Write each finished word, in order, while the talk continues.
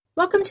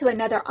Welcome to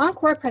another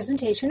Encore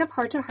presentation of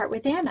Heart to Heart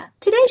with Anna.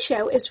 Today's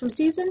show is from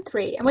Season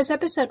 3 and was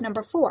episode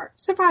number 4,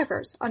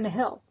 Survivors on the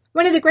Hill.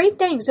 One of the great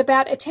things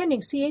about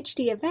attending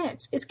CHD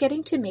events is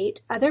getting to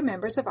meet other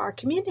members of our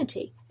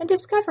community and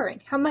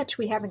discovering how much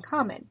we have in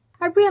common.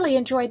 I really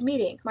enjoyed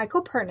meeting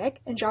Michael Pernick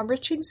and John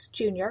Richards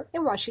Jr.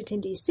 in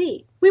Washington,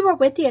 D.C. We were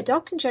with the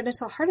Adult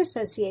Congenital Heart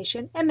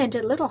Association and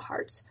Mended Little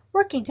Hearts,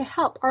 working to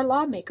help our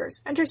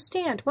lawmakers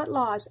understand what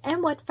laws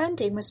and what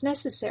funding was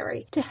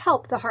necessary to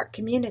help the heart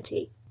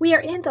community. We are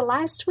in the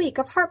last week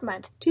of Heart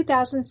Month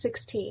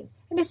 2016,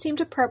 and it seemed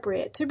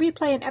appropriate to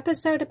replay an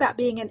episode about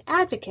being an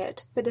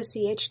advocate for the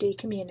CHD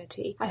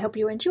community. I hope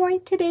you enjoy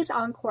today's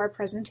Encore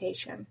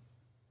presentation.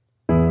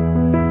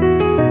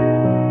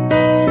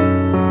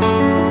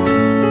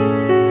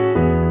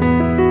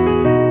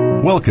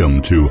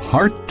 Welcome to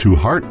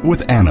Heart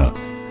with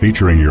Anna,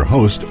 featuring your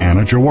host,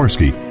 Anna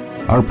Jaworski.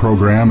 Our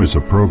program is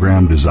a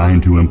program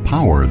designed to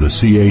empower the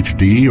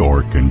CHD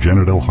or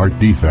congenital heart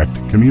defect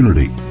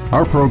community.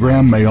 Our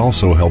program may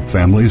also help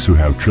families who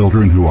have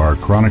children who are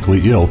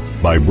chronically ill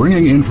by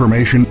bringing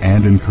information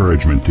and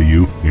encouragement to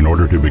you in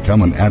order to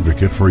become an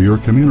advocate for your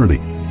community.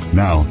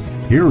 Now,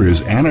 here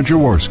is Anna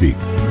Jaworski.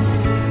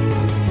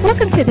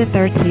 Welcome to the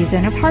third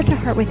season of Heart to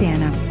Heart with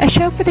Anna, a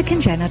show for the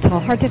congenital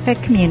heart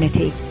defect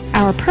community.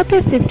 Our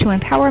purpose is to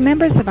empower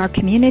members of our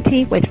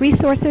community with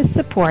resources,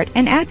 support,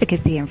 and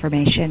advocacy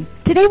information.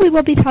 Today we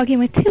will be talking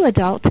with two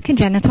adult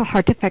congenital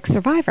heart defect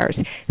survivors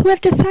who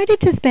have decided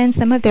to spend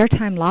some of their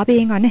time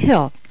lobbying on the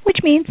Hill, which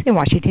means in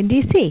Washington,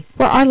 D.C.,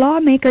 where our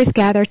lawmakers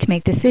gather to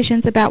make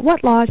decisions about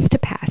what laws to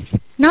pass.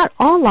 Not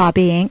all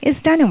lobbying is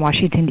done in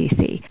Washington,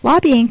 D.C.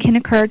 Lobbying can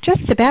occur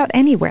just about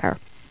anywhere.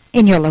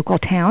 In your local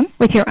town,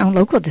 with your own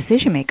local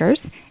decision makers,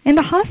 in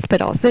the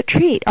hospitals that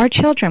treat our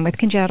children with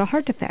congenital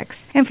heart defects.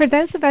 And for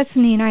those of us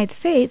in the United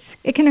States,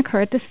 it can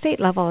occur at the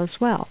state level as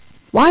well.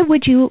 Why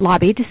would you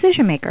lobby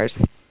decision makers?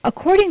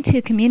 According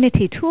to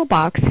Community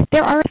Toolbox,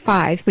 there are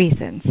 5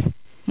 reasons.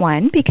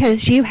 1, because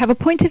you have a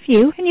point of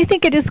view and you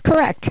think it is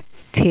correct.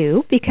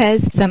 2,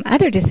 because some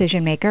other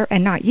decision maker,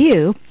 and not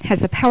you, has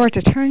the power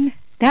to turn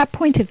that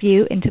point of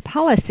view into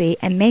policy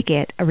and make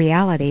it a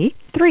reality.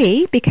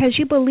 3, because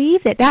you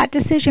believe that that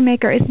decision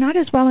maker is not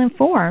as well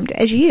informed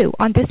as you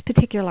on this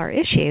particular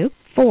issue.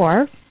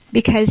 4,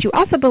 because you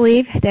also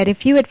believe that if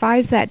you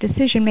advise that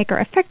decision maker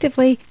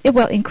effectively, it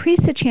will increase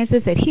the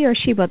chances that he or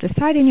she will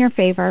decide in your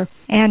favor.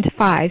 And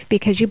 5,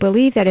 because you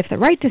believe that if the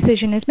right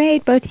decision is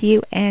made, both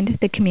you and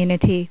the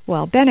community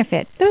will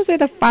benefit. Those are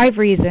the 5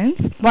 reasons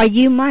why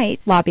you might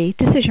lobby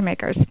decision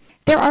makers.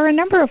 There are a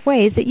number of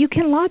ways that you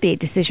can lobby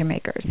decision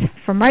makers,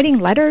 from writing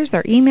letters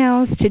or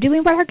emails to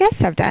doing what our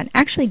guests have done,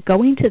 actually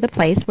going to the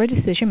place where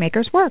decision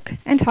makers work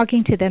and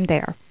talking to them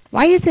there.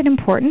 Why is it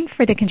important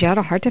for the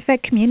congenital heart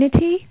defect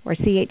community or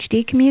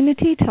CHD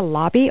community to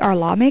lobby our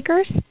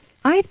lawmakers?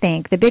 I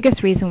think the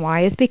biggest reason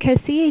why is because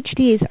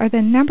CHDs are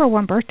the number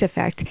 1 birth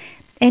defect,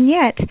 and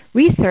yet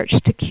research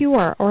to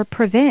cure or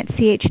prevent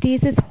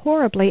CHDs is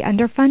horribly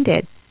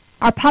underfunded.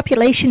 Our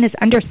population is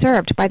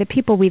underserved by the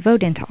people we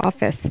vote into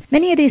office.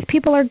 Many of these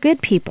people are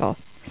good people.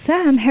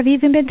 Some have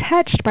even been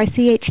touched by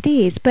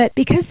CHDs, but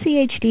because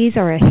CHDs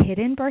are a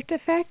hidden birth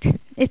defect,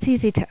 it's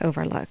easy to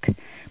overlook.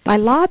 By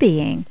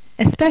lobbying,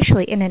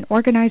 especially in an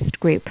organized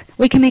group,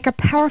 we can make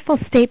a powerful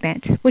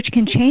statement which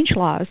can change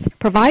laws,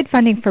 provide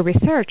funding for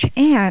research,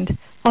 and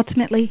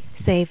ultimately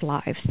save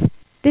lives.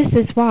 This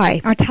is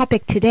why our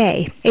topic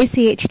today,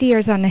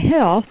 ACHDers on the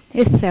Hill,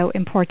 is so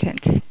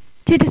important.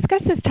 To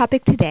discuss this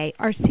topic today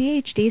are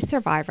CHD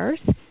survivors,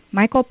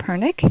 Michael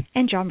Pernick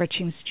and John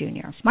Richards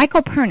Jr.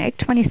 Michael Pernick,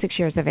 26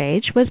 years of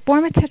age, was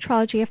born with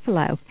tetralogy of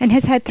Fallot and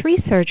has had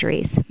 3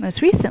 surgeries,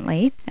 most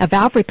recently a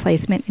valve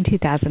replacement in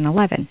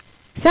 2011.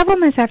 Several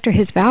months after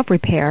his valve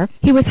repair,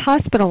 he was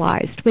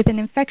hospitalized with an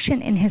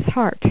infection in his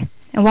heart,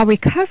 and while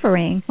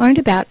recovering, learned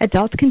about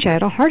Adult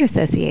Congenital Heart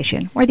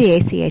Association, or the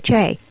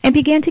ACHA, and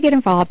began to get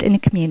involved in the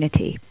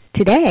community.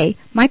 Today,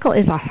 Michael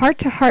is a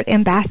heart-to-heart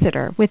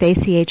ambassador with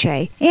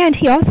ACHA, and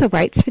he also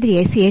writes for the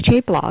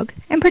ACHA blog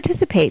and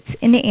participates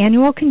in the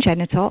annual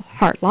Congenital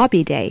Heart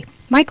Lobby Day.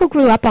 Michael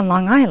grew up on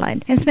Long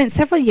Island and spent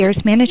several years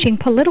managing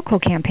political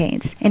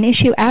campaigns and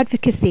issue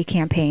advocacy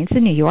campaigns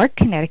in New York,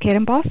 Connecticut,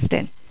 and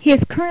Boston. He is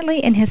currently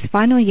in his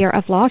final year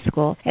of law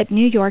school at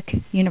New York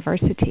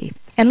University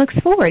and looks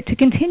forward to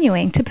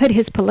continuing to put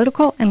his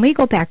political and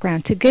legal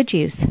background to good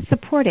use,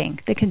 supporting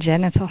the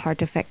congenital heart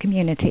defect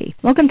community.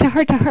 Welcome to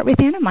Heart with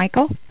Anna,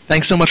 Michael.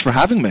 Thanks so much for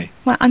having me.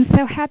 Well, I'm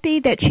so happy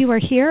that you are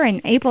here and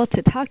able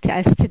to talk to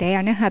us today.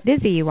 I know how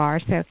busy you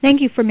are, so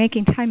thank you for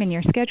making time in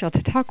your schedule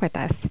to talk with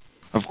us.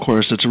 Of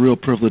course, it's a real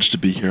privilege to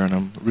be here, and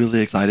I'm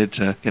really excited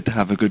to get to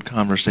have a good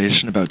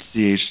conversation about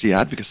CHD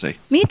advocacy.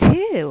 Me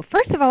too.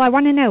 First of all, I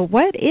want to know,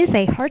 what is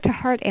a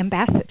heart-to-heart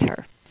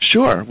ambassador?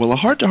 Sure. Well, a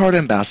heart-to-heart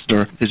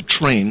ambassador is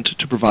trained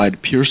to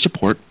provide peer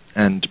support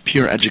and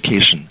peer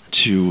education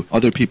to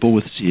other people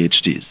with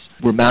CHDs.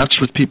 We're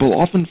matched with people,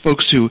 often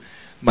folks who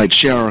might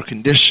share our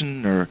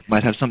condition or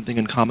might have something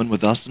in common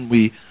with us, and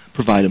we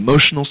provide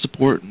emotional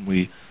support and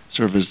we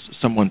serve as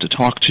someone to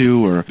talk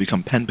to or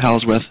become pen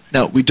pals with.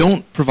 Now, we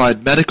don't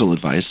provide medical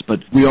advice, but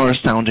we are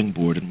a sounding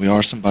board, and we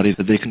are somebody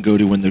that they can go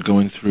to when they're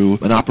going through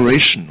an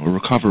operation or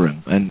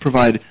recovering, and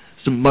provide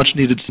some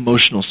much-needed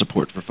emotional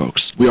support for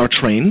folks. We are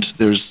trained.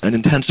 There's an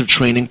intensive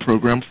training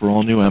program for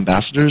all new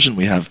ambassadors, and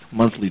we have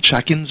monthly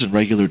check-ins and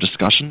regular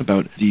discussion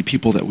about the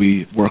people that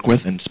we work with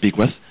and speak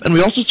with. And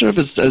we also serve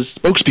as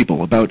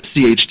spokespeople about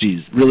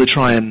CHDs, really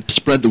try and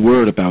spread the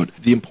word about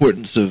the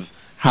importance of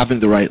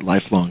having the right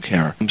lifelong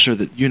care. I'm sure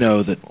that you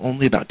know that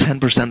only about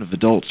 10% of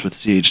adults with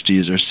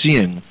CHDs are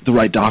seeing the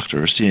right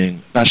doctor, or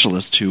seeing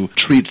specialists who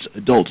treats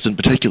adults in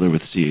particular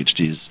with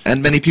CHDs.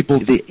 And many people,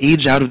 they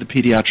age out of the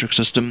pediatric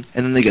system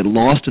and then they get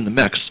lost in the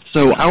mix.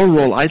 So our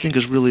role, I think,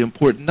 is really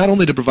important, not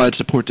only to provide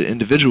support to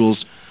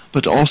individuals,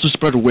 but to also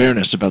spread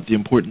awareness about the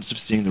importance of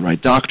seeing the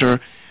right doctor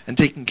and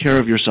taking care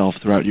of yourself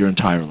throughout your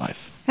entire life.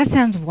 That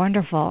sounds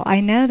wonderful. I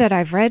know that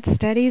I've read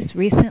studies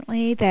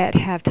recently that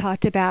have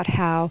talked about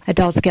how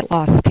adults get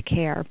lost to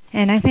care.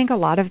 And I think a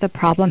lot of the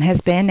problem has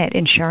been that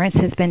insurance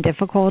has been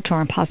difficult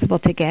or impossible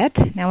to get.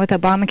 Now with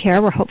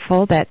Obamacare, we're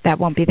hopeful that that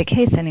won't be the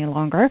case any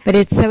longer. But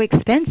it's so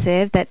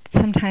expensive that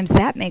sometimes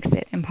that makes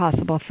it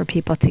impossible for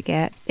people to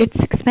get. It's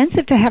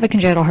expensive to have a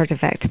congenital heart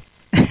defect.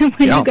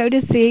 When you go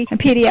to see a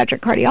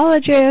pediatric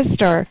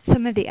cardiologist or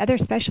some of the other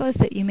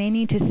specialists that you may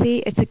need to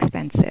see, it's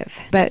expensive.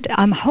 But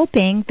I'm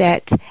hoping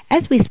that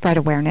as we spread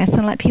awareness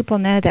and let people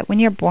know that when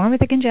you're born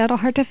with a congenital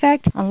heart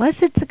defect, unless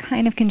it's a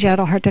kind of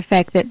congenital heart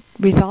defect that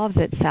resolves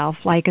itself,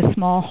 like a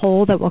small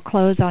hole that will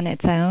close on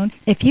its own,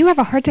 if you have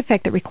a heart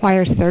defect that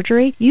requires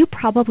surgery, you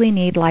probably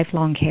need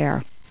lifelong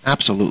care.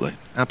 Absolutely.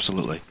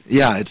 Absolutely.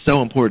 Yeah, it's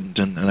so important,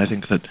 and I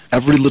think that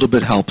every little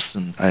bit helps,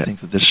 and I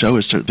think that this show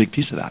is a big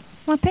piece of that.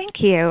 Well, thank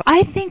you.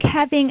 I think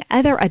having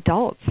other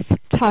adults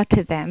taught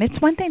to them,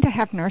 it's one thing to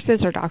have nurses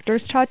or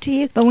doctors taught to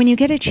you, but when you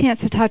get a chance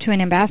to talk to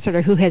an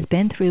ambassador who has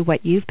been through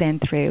what you've been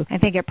through, I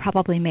think it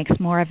probably makes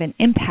more of an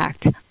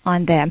impact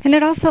on them. And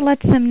it also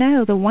lets them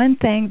know the one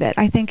thing that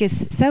I think is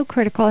so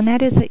critical, and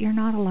that is that you're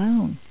not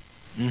alone.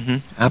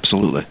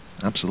 Absolutely.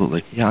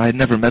 Absolutely. Yeah, I had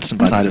never met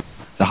somebody at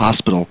the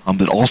hospital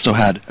that also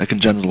had a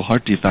congenital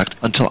heart defect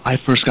until I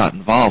first got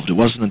involved. It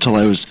wasn't until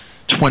I was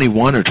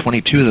 21 or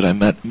 22 that I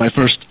met my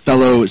first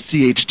fellow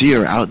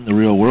CHDer out in the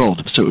real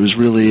world. So it was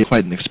really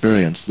quite an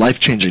experience,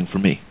 life-changing for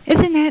me.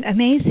 Isn't that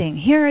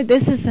amazing? Here,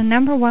 this is the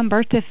number one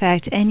birth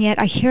defect, and yet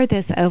I hear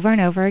this over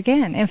and over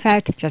again. In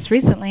fact, just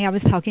recently I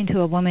was talking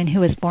to a woman who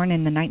was born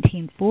in the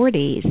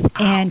 1940s,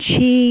 and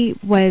she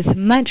was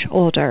much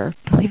older,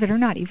 believe it or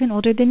not, even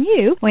older than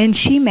you, when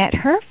she met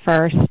her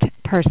first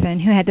person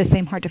who had the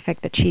same heart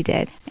defect that she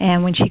did.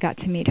 And when she got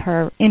to meet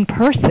her in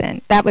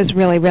person, that was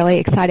really, really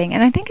exciting.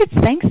 And I think it's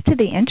thanks to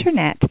the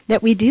Internet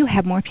that we do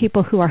have more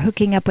people who are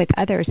hooking up with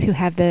others who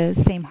have the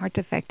same heart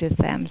defect as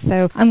them.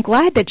 So I'm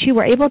glad that you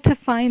were able to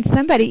find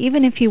somebody,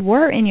 even if you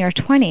were in your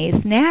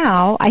 20s.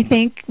 Now, I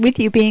think with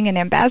you being an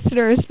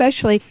ambassador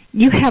especially,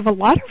 you have a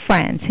lot of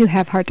friends who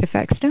have heart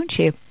defects, don't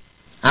you?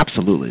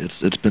 Absolutely.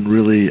 It's been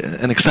really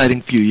an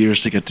exciting few years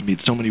to get to meet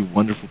so many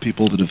wonderful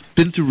people that have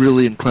been through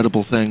really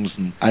incredible things,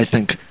 and I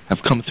think have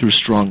come through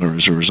stronger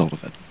as a result of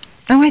it.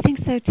 Oh, I think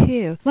so,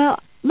 too. Well,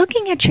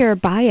 looking at your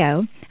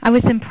bio, I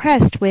was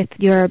impressed with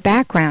your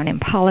background in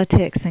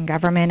politics and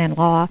government and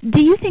law.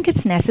 Do you think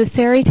it's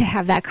necessary to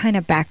have that kind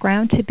of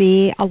background to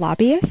be a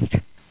lobbyist?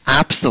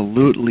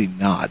 Absolutely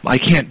not. I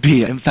can't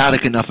be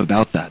emphatic enough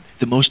about that.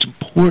 The most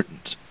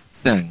important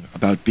thing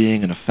about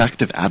being an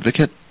effective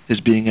advocate is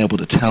being able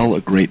to tell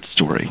a great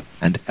story.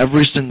 And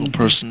every single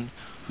person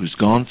who's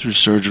gone through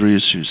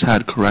surgeries, who's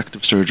had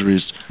corrective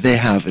surgeries, they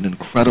have an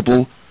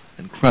incredible,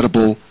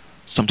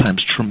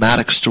 sometimes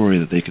traumatic story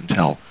that they can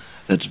tell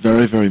that's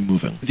very, very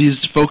moving. These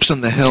folks on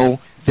the Hill,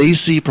 they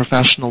see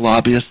professional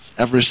lobbyists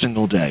every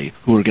single day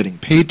who are getting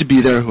paid to be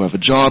there, who have a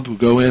job, who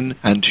go in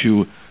and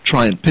to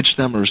try and pitch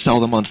them or sell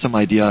them on some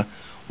idea.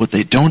 What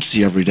they don't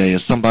see every day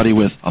is somebody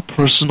with a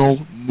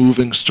personal,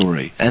 moving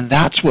story. And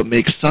that's what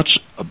makes such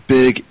a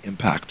big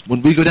impact.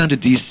 When we go down to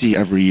D.C.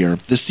 every year,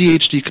 the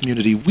CHD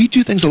community, we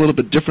do things a little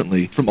bit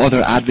differently from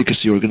other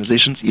advocacy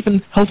organizations,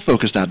 even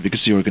health-focused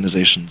advocacy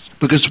organizations,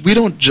 because we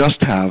don't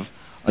just have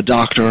a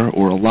doctor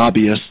or a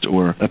lobbyist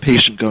or a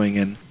patient going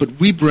in, but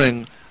we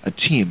bring a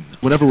team,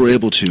 whenever we're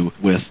able to,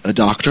 with a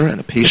doctor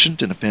and a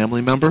patient and a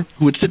family member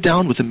who would sit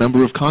down with a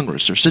member of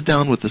Congress or sit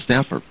down with a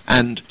staffer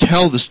and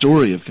tell the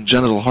story of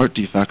congenital heart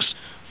defects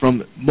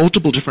from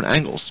multiple different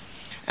angles.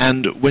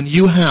 And when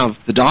you have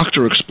the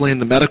doctor explain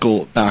the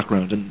medical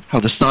background and how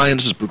the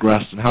science has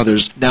progressed and how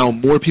there's now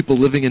more people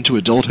living into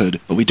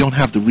adulthood, but we don't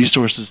have the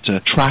resources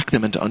to track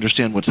them and to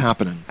understand what's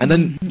happening. And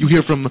then you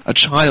hear from a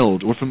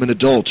child or from an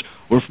adult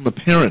or from a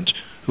parent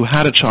who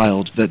had a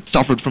child that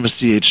suffered from a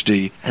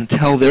CHD and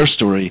tell their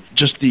story.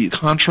 Just the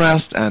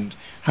contrast and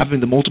having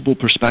the multiple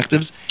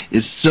perspectives,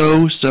 is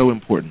so, so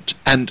important.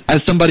 And as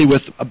somebody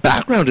with a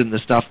background in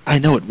this stuff, I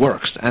know it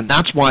works. And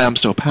that's why I'm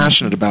so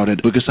passionate about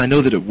it, because I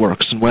know that it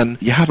works. And when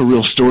you have a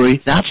real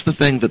story, that's the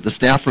thing that the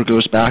staffer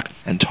goes back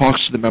and talks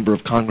to the member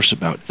of Congress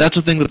about. That's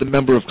the thing that the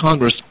member of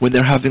Congress, when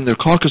they're having their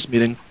caucus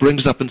meeting,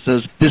 brings up and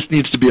says, this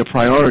needs to be a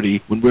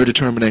priority when we're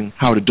determining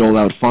how to dole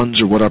out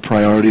funds or what our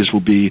priorities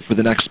will be for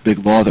the next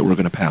big law that we're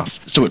going to pass.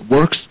 So it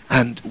works.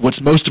 And what's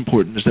most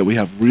important is that we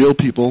have real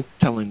people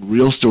telling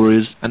real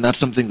stories, and that's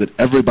something that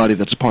everybody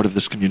that's a part of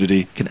this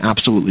community can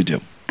absolutely do.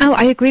 Oh,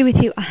 I agree with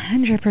you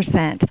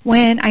 100%.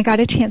 When I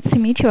got a chance to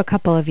meet you a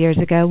couple of years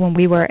ago when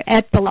we were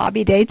at the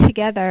lobby day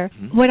together,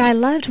 what I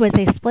loved was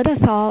they split us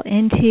all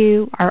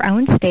into our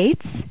own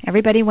states.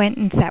 Everybody went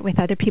and sat with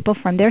other people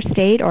from their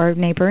state or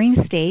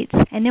neighboring states,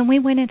 and then we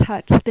went and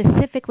talked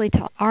specifically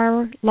to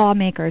our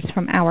lawmakers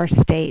from our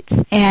states.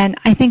 And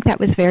I think that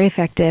was very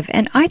effective.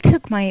 And I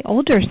took my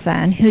older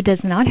son, who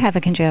does not have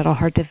a congenital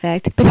heart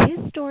defect, but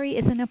his story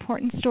is an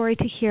important story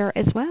to hear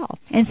as well.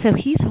 And so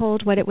he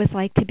told what it was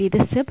like to be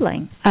the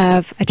sibling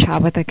of a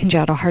child with a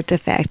congenital heart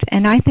defect.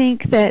 And I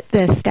think that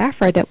the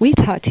staffer that we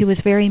talked to was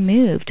very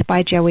moved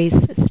by Joey's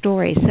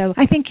story. So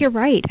I think you're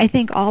right. I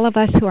think all of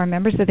us who are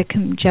members of the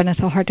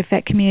congenital heart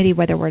defect community,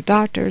 whether we're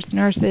doctors,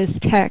 nurses,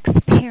 techs,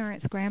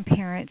 parents,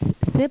 grandparents,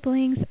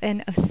 siblings,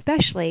 and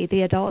especially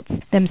the adults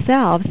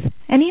themselves,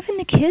 and even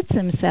the kids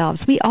themselves,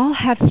 we all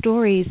have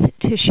stories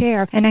to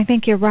share. And I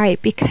think you're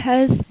right,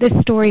 because the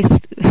stories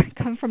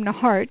come from the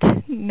heart,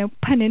 no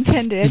pun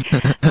intended,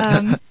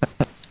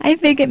 I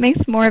think it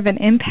makes more of an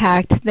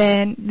impact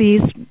than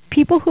these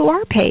people who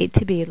are paid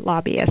to be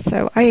lobbyists.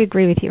 So I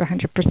agree with you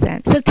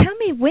 100%. So tell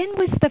me, when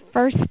was the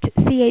first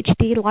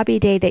CHD lobby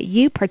day that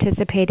you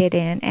participated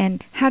in,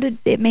 and how did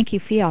it make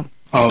you feel?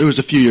 Oh, it was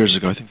a few years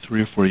ago, I think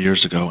 3 or 4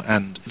 years ago.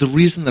 And the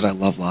reason that I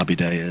love Lobby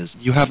Day is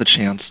you have a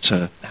chance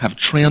to have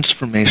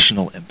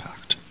transformational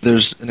impact.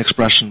 There's an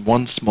expression,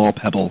 one small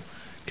pebble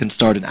can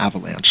start an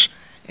avalanche.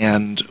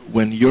 And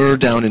when you're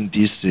down in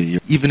D.C.,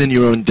 even in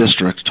your own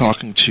district,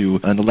 talking to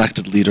an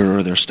elected leader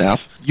or their staff,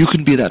 you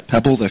can be that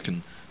pebble that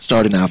can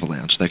start an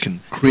avalanche, that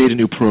can create a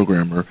new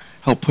program or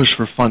help push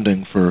for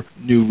funding for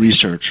new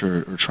research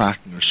or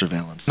tracking or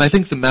surveillance. And I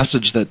think the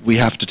message that we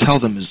have to tell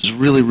them is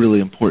really, really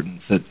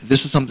important, that this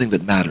is something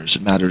that matters.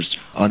 It matters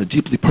on a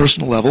deeply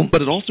personal level,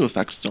 but it also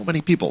affects so many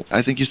people.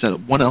 I think you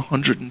said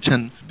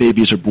 110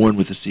 babies are born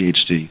with a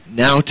CHD.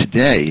 Now,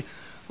 today,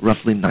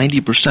 roughly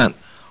 90%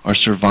 are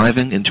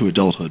surviving into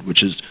adulthood,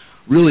 which is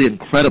really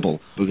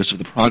incredible because of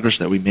the progress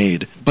that we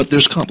made. But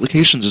there's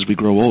complications as we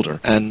grow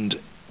older, and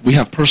we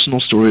have personal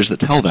stories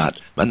that tell that.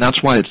 And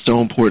that's why it's so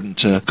important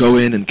to go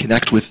in and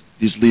connect with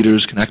these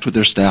leaders, connect with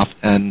their staff,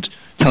 and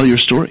tell your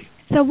story.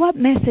 So what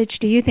message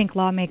do you think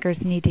lawmakers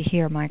need to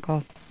hear,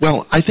 Michael?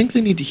 Well, I think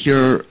they need to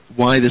hear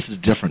why this is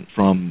different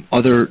from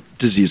other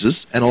diseases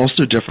and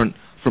also different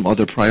from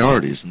other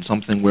priorities, and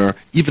something where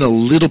even a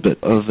little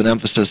bit of an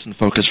emphasis and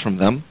focus from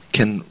them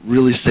can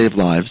really save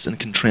lives and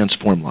can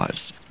transform lives.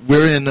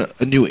 We're in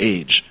a new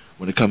age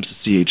when it comes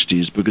to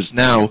CHDs, because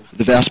now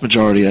the vast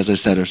majority, as I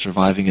said, are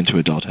surviving into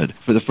adulthood.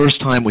 For the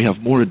first time, we have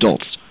more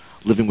adults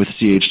living with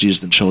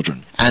CHDs than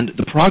children. And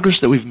the progress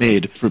that we've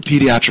made for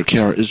pediatric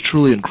care is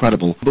truly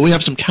incredible, but we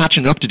have some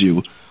catching up to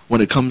do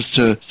when it comes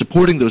to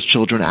supporting those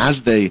children as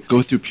they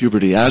go through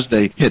puberty, as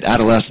they hit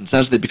adolescence,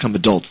 as they become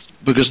adults,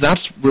 because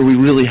that's where we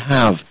really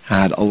have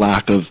had a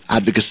lack of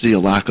advocacy, a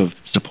lack of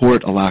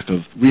support, a lack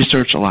of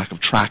research, a lack of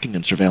tracking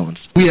and surveillance.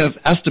 We have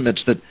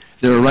estimates that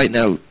there are right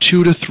now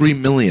 2 to 3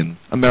 million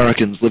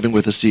Americans living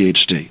with a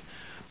CHD.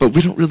 But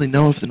we don't really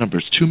know if the number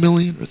is 2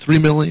 million or 3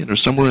 million or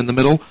somewhere in the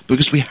middle,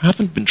 because we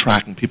haven't been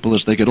tracking people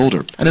as they get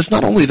older. And it's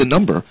not only the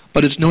number,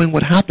 but it's knowing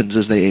what happens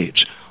as they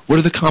age. What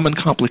are the common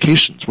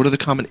complications? What are the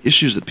common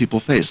issues that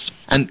people face?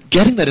 And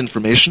getting that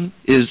information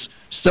is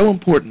so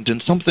important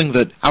and something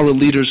that our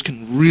leaders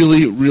can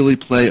really, really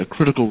play a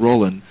critical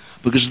role in,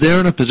 because they're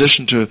in a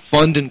position to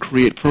fund and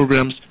create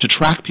programs to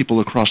track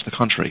people across the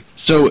country.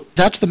 So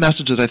that's the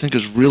message that I think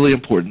is really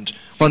important.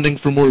 Funding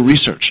for more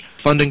research,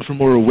 funding for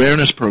more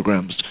awareness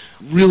programs,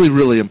 really,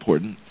 really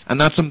important.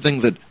 And that's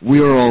something that we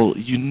are all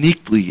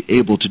uniquely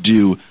able to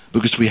do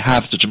because we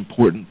have such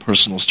important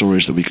personal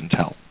stories that we can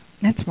tell.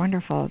 That's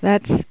wonderful.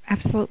 That's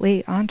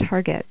absolutely on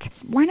target.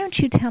 Why don't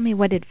you tell me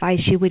what advice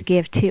you would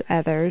give to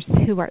others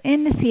who are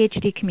in the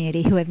CHD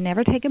community who have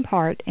never taken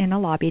part in a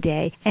lobby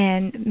day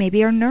and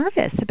maybe are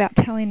nervous about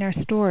telling their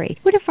story?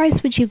 What advice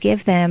would you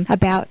give them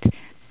about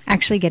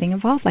actually getting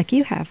involved like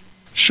you have?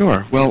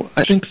 Sure. Well,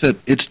 I think that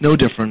it's no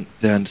different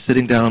than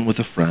sitting down with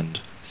a friend,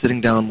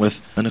 sitting down with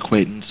an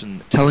acquaintance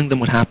and telling them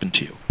what happened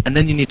to you. And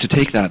then you need to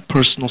take that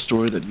personal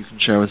story that you can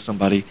share with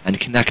somebody and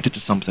connect it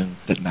to something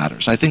that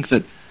matters. I think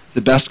that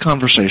the best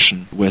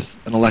conversation with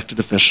an elected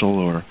official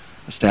or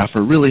a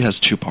staffer really has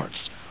 2 parts.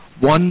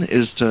 One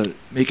is to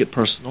make it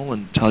personal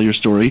and tell your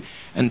story,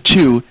 and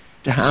 2,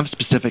 to have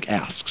specific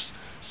asks.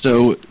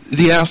 So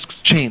the asks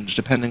change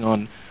depending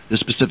on the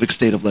specific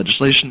state of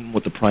legislation and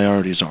what the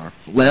priorities are.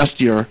 Last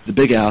year, the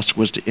big ask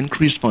was to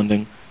increase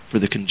funding for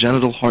the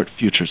Congenital Heart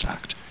Futures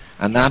Act,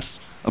 and that's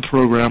a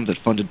program that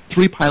funded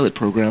 3 pilot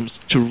programs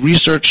to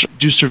research,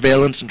 do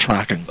surveillance and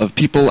tracking of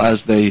people as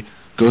they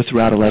go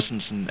through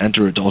adolescence and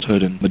enter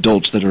adulthood, and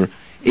adults that are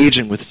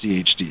aging with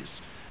CHDs,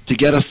 to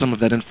get us some of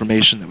that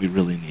information that we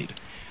really need.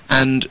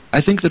 And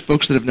I think that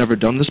folks that have never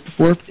done this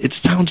before, it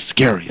sounds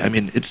scary. I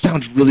mean, it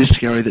sounds really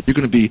scary that you're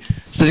going to be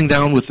sitting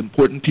down with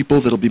important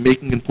people that will be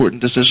making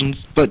important decisions,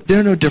 but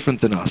they're no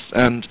different than us.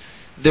 And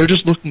they're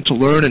just looking to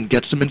learn and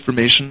get some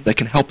information that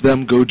can help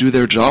them go do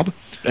their job,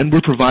 and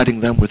we're providing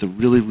them with a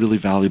really, really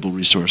valuable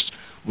resource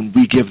when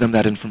we give them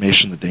that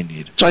information that they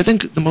need. So I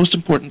think the most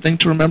important thing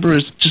to remember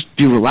is just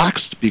be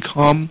relaxed, be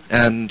calm,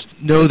 and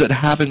know that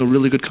having a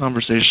really good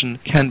conversation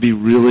can be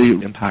really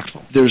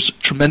impactful. There's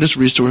tremendous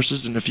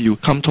resources, and if you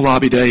come to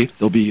Lobby Day,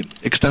 there'll be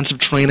extensive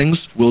trainings.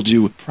 We'll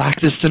do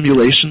practice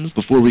simulations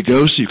before we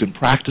go, so you can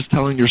practice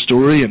telling your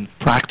story and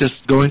practice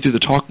going through the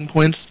talking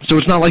points. So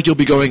it's not like you'll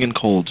be going in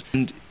cold.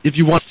 And if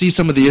you want to see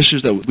some of the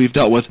issues that we've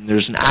dealt with,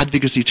 there's an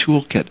advocacy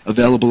toolkit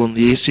available on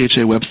the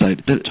ACHA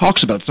website that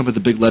talks about some of the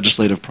big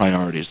legislative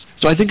priorities.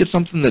 So I think it's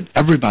something that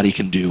everybody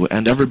can do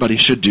and everybody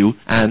should do.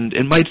 And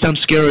it might sound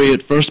scary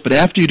at first, but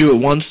after you do it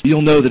once,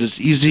 you'll know that it's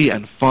easy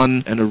and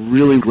fun and a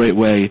really great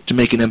way to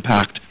make an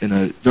impact in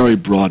a very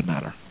broad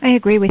manner. I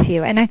agree with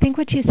you, and I think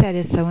what you said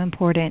is so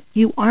important.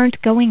 You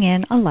aren't going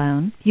in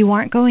alone. You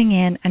aren't going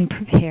in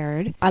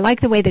unprepared. I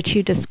like the way that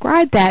you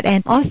described that,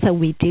 and also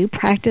we do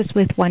practice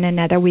with one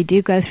another. We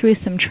do go through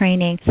some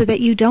training so that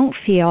you don't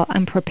feel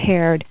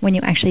unprepared when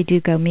you actually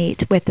do go meet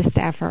with the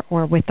staffer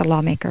or with the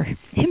lawmaker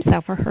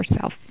himself or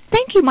herself.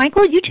 Thank you,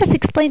 Michael. You just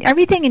explained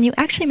everything, and you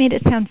actually made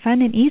it sound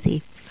fun and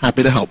easy.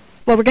 Happy to help.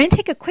 Well, we're going to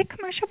take a quick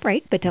commercial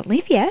break, but don't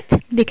leave yet,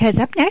 because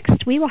up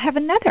next we will have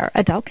another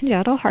adult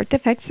congenital heart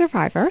defect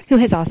survivor who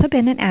has also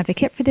been an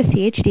advocate for the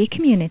CHD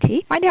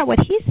community. Find out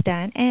what he's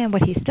done and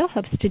what he still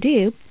hopes to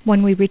do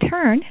when we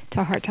return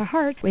to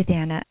Heart with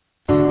Anna.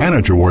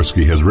 Anna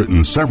Jaworski has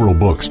written several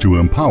books to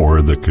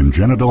empower the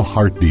congenital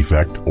heart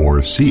defect, or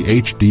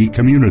CHD,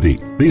 community.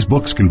 These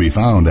books can be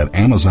found at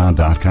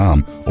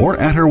Amazon.com or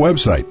at her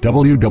website,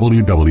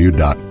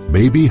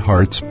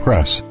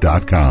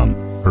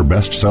 www.babyheartspress.com. Her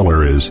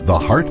bestseller is The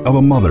Heart of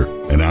a Mother,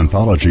 an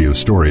anthology of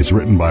stories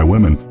written by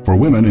women for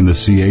women in the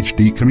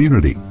CHD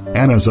community.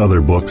 Anna's other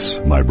books,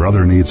 My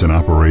Brother Needs an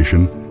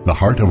Operation, The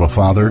Heart of a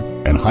Father,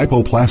 and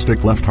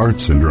Hypoplastic Left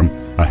Heart Syndrome,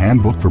 a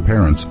handbook for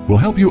parents, will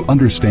help you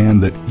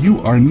understand that you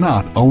are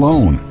not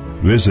alone.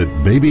 Visit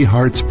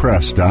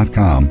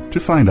babyheartspress.com to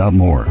find out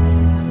more.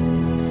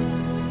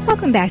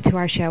 Welcome back to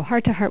our show,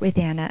 Heart to Heart with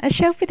Anna, a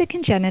show for the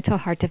congenital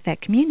heart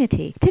defect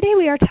community. Today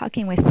we are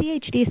talking with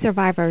CHD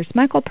survivors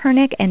Michael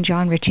Pernick and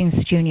John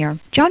Richings Jr.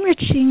 John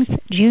Richings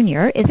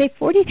Jr. is a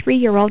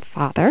 43-year-old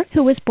father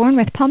who was born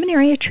with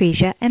pulmonary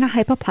atresia and a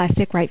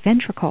hypoplastic right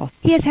ventricle.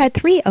 He has had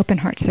 3 open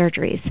heart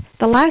surgeries,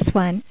 the last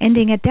one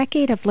ending a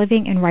decade of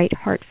living in right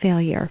heart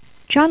failure.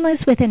 John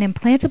lives with an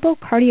implantable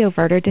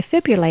cardioverter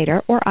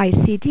defibrillator, or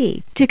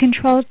ICD, to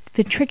control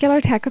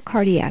ventricular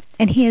tachycardia,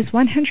 and he is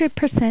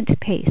 100%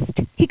 paced.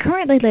 He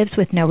currently lives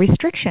with no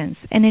restrictions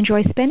and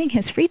enjoys spending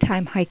his free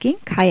time hiking,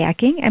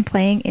 kayaking, and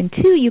playing in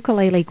 2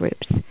 ukulele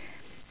groups.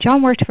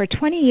 John worked for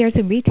 20 years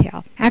in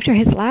retail. After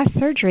his last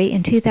surgery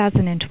in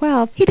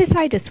 2012, he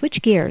decided to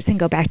switch gears and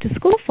go back to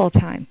school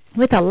full-time.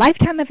 With a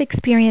lifetime of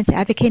experience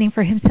advocating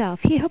for himself,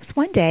 he hopes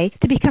one day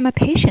to become a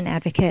patient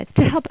advocate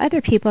to help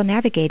other people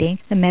navigating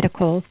the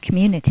medical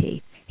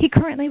community. He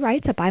currently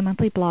writes a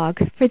bi-monthly blog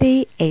for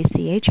the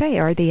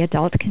ACHA, or the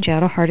Adult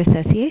Congenital Heart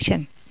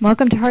Association.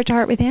 Welcome to Heart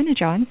with Anna,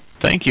 John.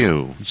 Thank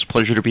you. It's a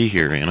pleasure to be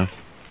here, Anna.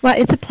 Well,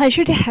 it's a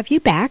pleasure to have you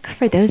back.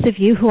 For those of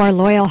you who are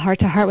loyal Heart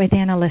to Heart with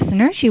Anna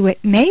listeners, you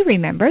may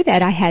remember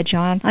that I had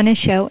John on a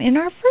show in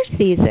our first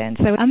season.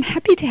 So I'm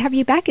happy to have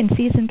you back in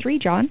Season 3,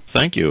 John.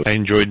 Thank you. I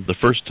enjoyed the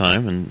first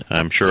time, and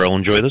I'm sure I'll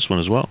enjoy this one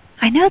as well.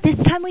 I know this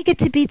time we get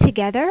to be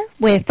together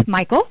with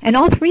Michael, and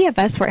all 3 of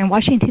us were in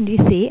Washington,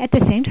 D.C. at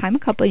the same time a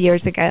couple of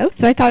years ago.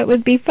 So I thought it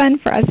would be fun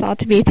for us all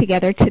to be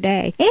together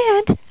today.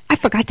 And I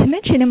forgot to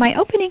mention in my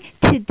opening,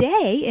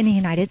 today in the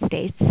United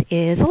States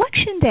is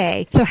Election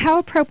Day. So how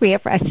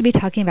appropriate for us to be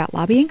talking about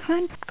lobbying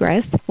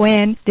Congress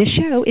when this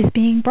show is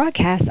being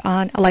broadcast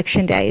on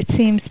Election Day. It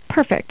seems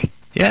perfect.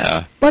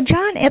 Yeah. Well,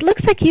 John, it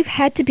looks like you've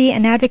had to be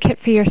an advocate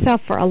for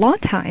yourself for a long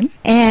time,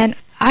 and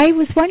I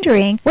was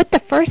wondering what the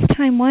first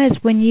time was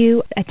when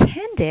you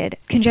attended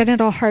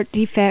Congenital Heart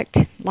Defect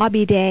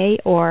Lobby Day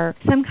or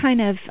some kind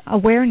of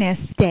awareness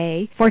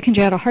day for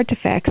congenital heart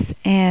defects,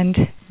 and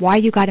why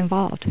you got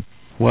involved.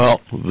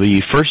 Well,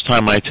 the first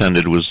time I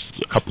attended was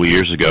a couple of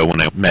years ago when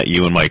I met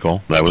you and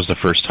Michael. That was the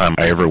first time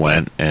I ever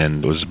went,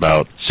 and it was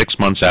about 6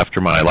 months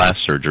after my last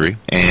surgery.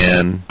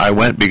 And I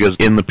went because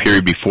in the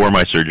period before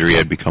my surgery,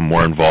 I'd become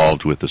more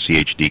involved with the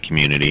CHD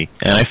community,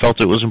 and I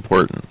felt it was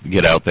important to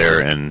get out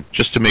there and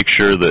just to make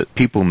sure that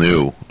people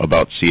knew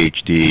about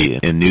CHD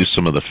and knew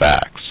some of the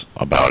facts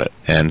about it.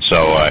 And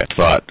so I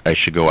thought I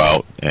should go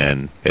out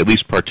and at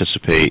least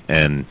participate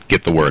and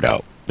get the word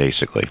out,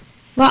 basically.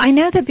 Well, I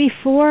know that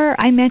before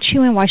I met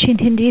you in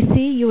Washington, D.C.,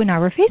 you and I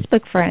were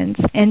Facebook friends,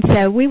 and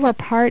so we were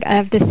part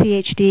of the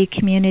CHD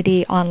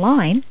community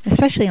online,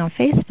 especially on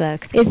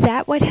Facebook. Is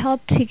that what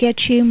helped to get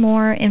you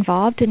more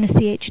involved in the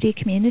CHD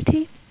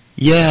community?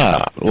 Yeah,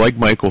 like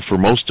Michael, for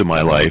most of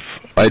my life,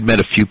 I'd met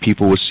a few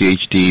people with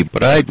CHD,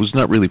 but I was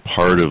not really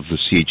part of the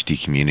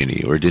CHD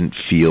community or didn't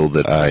feel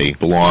that I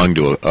belonged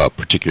to a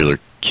particular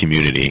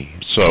community.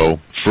 So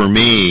for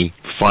me,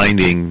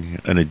 finding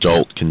an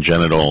adult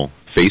congenital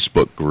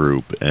Facebook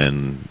group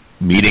and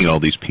meeting all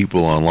these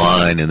people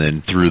online, and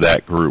then through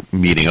that group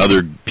meeting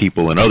other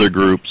people in other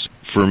groups,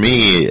 for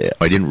me,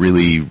 I didn't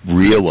really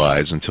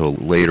realize until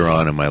later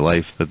on in my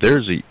life that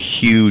there's a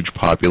huge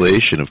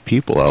population of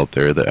people out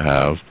there that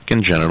have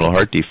congenital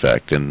heart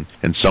defect, and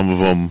some of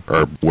them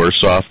are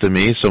worse off than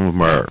me, some of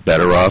them are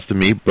better off than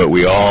me, but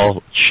we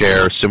all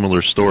share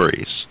similar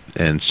stories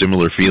and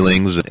similar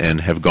feelings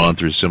and have gone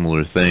through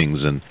similar things,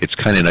 and it's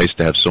kind of nice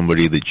to have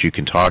somebody that you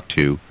can talk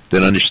to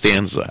that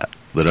understands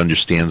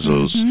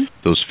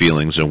those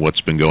feelings and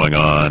what's been going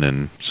on.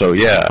 And so,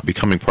 yeah,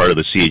 becoming part of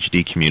the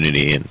CHD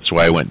community, and that's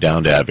why I went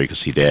down to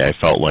Advocacy Day. I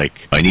felt like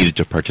I needed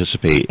to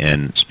participate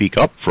and speak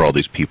up for all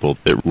these people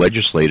that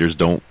legislators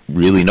don't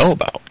really know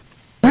about.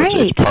 Right,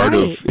 it's part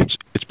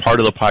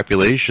of the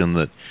population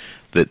that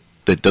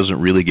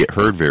doesn't really get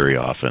heard very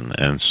often.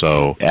 And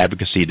so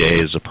Advocacy Day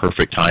is a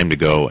perfect time to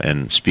go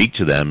and speak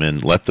to them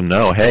and let them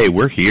know, hey,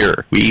 we're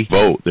here. We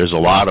vote. There's a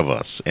lot of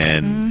us,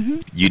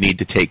 and you need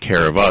to take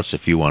care of us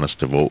if you want us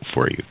to vote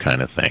for you,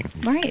 kind of thing.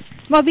 Right.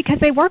 Well, because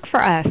they work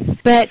for us,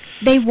 but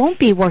they won't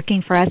be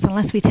working for us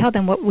unless we tell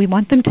them what we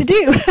want them to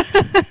do.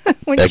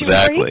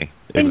 Exactly.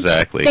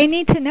 Exactly. They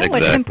need to know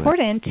what's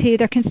important to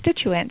their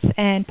constituents,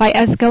 and by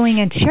us going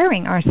and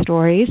sharing our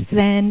stories,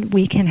 then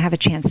we can have a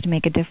chance to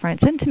make a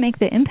difference and to make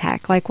the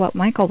impact like what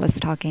Michael was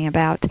talking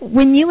about.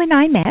 When you and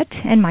I met,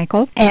 and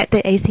Michael, at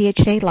the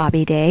ACHD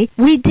Lobby Day,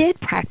 we did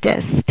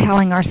practice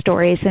telling our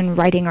stories and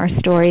writing our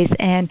stories,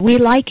 and we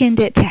likened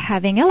it to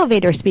having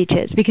elevator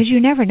speeches, because you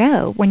never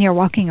know when you're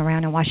walking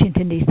around in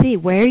Washington, D.C.,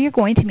 where you're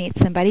going to meet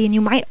somebody, and you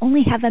might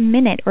only have a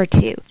minute or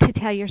two to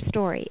tell your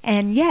story.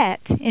 And yet,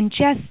 in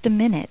just a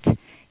minute,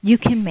 you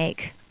can make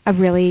a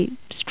really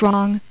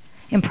strong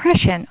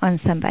impression on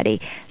somebody.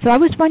 So I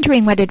was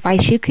wondering what advice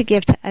you could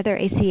give to other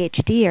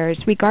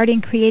ACHDers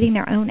regarding creating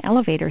their own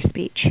elevator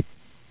speech.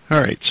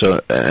 All right, so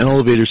an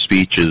elevator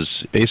speech is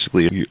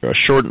basically a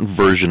shortened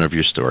version of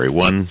your story,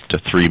 1 to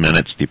 3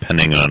 minutes,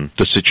 depending on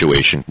the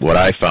situation. What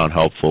I found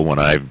helpful when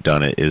I've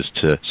done it is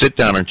to sit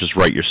down and just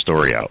write your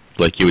story out,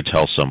 like you would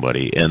tell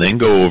somebody, and then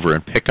go over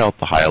and pick out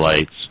the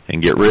highlights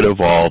and get rid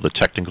of all the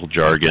technical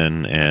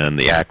jargon and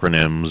the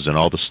acronyms and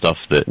all the stuff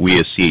that we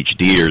as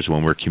CHDers,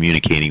 when we're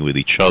communicating with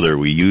each other,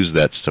 we use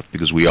that stuff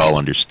because we all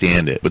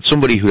understand it. But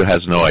somebody who has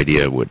no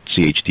idea what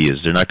CHD is,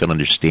 they're not going to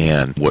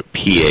understand what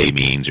PA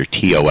means or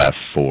TOF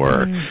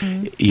or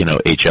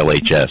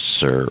HLHS,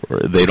 or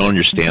they don't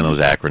understand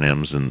those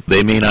acronyms, and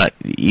they may not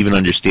even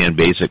understand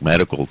basic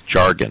medical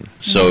jargon.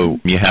 So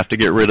you have to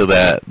get rid of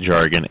that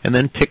jargon and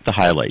then pick the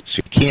highlights.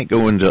 You can't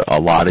go into a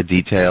lot of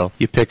detail.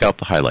 You pick out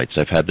the highlights.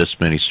 I've had this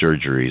many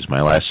surgeries.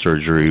 My last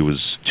surgery was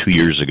 2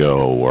 years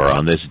ago or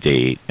on this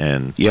date,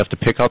 and you have to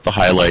pick out the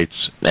highlights,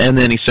 and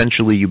then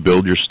essentially you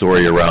build your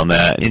story around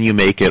that, and you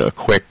make it a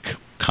quick,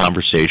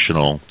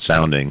 conversational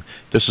sounding,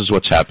 this is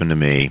what's happened to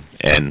me,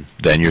 and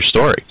then your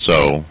story.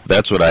 So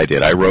that's what I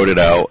did. I wrote it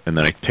out, and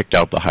then I picked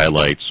out the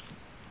highlights,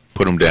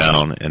 put them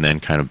down, and then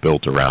kind of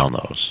built around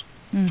those.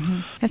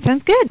 That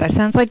sounds good. That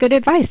sounds like good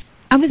advice.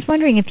 I was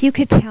wondering if you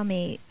could tell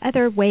me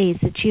other ways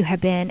that you have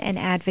been an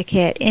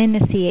advocate in the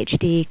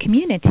CHD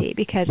community,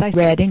 because I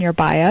read in your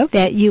bio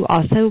that you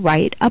also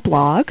write a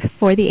blog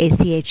for the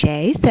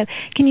ACHA. So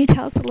can you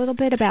tell us a little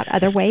bit about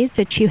other ways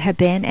that you have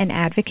been an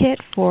advocate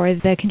for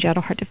the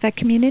congenital heart defect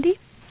community?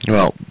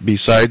 Well,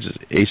 besides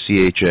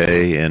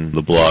ACHA and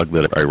the blog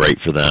that I write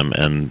for them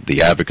and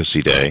the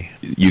Advocacy Day,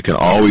 you can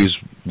always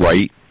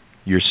write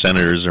your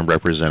senators and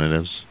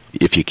representatives.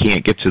 If you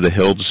can't get to the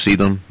Hill to see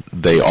them,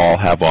 they all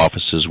have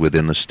offices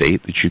within the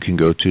state that you can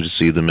go to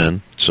see them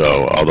in.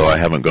 So although I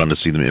haven't gone to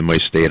see them in my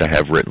state, I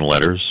have written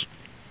letters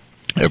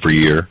every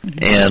year.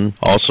 And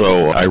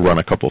also I run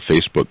a couple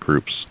Facebook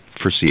groups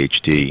for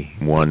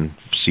CHD. One,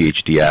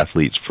 CHD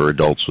athletes for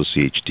adults with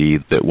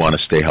CHD that want to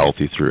stay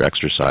healthy through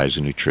exercise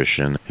and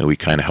nutrition, and we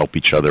kind of help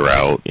each other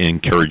out,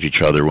 encourage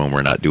each other when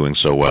we're not doing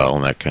so well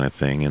and that kind of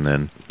thing. And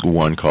then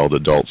one called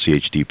Adult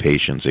CHD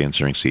Patients,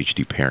 answering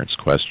CHD parents'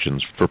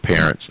 questions for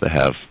parents that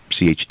have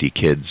CHD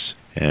kids,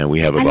 and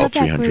we have about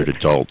 300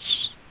 adults.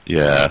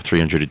 Yeah,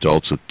 300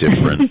 adults with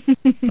different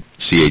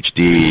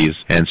CHDs,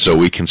 and so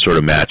we can sort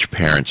of match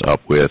parents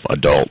up with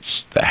adults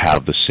that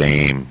have the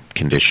same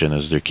condition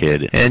as their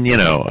kid. And,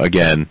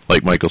 again,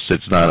 like Michael said,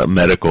 it's not a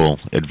medical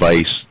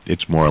advice.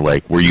 It's more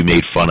like, were you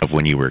made fun of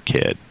when you were a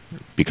kid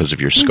because of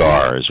your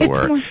scars?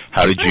 Or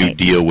how did you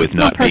deal with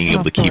not being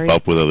able to keep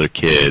up with other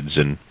kids?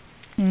 And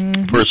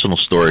personal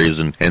stories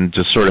and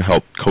to sort of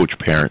help coach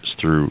parents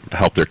through,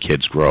 help their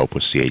kids grow up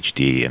with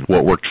CHD and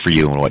what worked for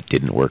you and what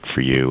didn't work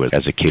for you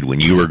as a kid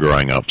when you were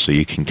growing up, so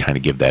you can kind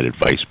of give that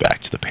advice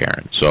back to the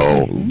parent.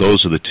 So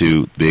those are the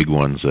two big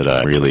ones that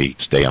I really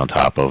stay on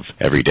top of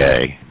every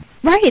day.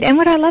 Right, and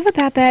what I love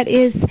about that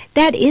is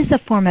a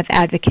form of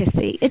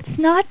advocacy. It's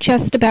not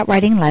just about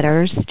writing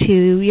letters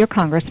to your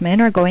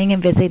congressman or going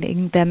and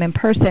visiting them in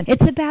person.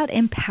 It's about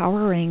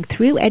empowering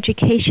through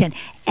education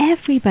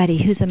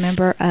everybody who's a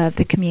member of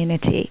the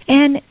community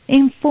and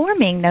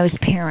informing those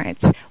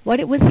parents what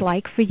it was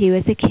like for you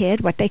as a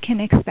kid, what they can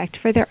expect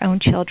for their own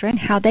children,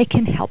 how they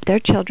can help their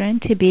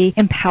children to be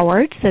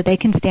empowered so they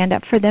can stand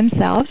up for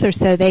themselves or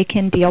so they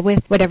can deal with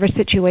whatever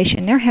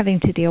situation they're having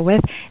to deal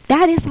with.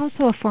 That is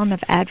also a form of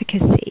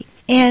advocacy.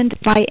 And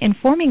by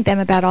informing them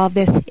about all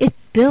this, it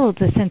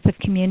builds a sense of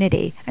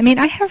community. I mean,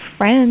 I have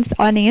friends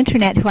on the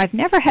Internet who I've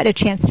never had a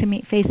chance to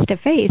meet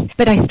face-to-face,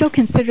 but I still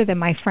consider them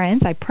my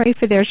friends. I pray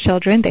for their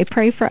children. They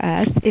pray for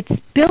us. It's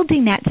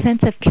building that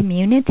sense of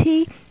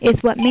community is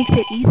what makes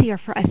it easier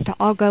for us to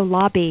all go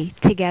lobby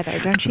together,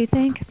 don't you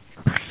think?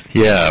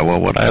 Yeah,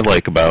 well, what I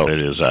like about it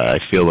is I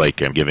feel like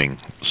I'm giving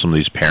some of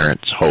these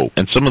parents hope.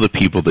 And some of the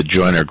people that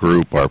join our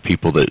group are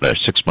people that are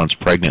 6 months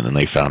pregnant and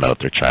they found out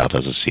their child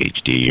has a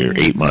CHD, or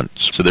 8 months.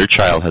 So their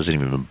child hasn't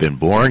even been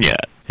born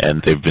yet.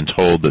 And they've been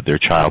told that their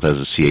child has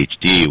a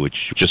CHD, which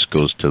just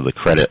goes to the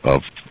credit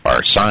of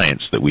our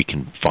science that we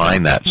can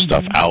find that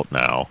stuff out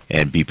now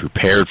and be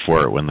prepared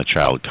for it when the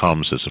child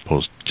comes, as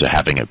opposed to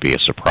having it be a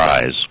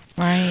surprise.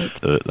 Right.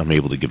 I'm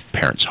able to give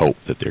parents hope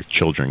that their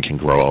children can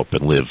grow up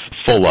and live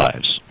full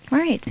lives.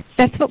 Right.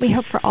 That's what we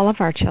hope for all of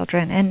our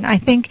children. And I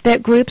think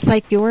that groups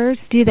like yours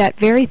do that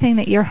very thing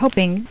that you're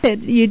hoping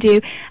that you do.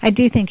 I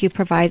do think you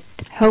provide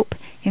hope,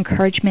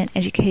 encouragement,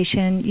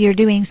 education. You're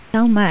doing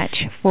so much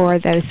for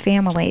those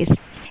families.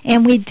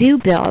 And we do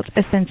build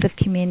a sense of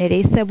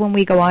community. So when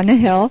we go on the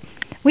Hill,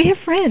 we have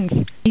friends.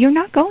 You're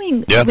not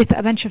going with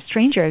a bunch of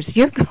strangers.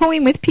 You're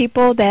going with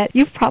people that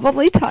you've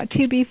probably talked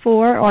to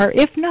before, or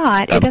if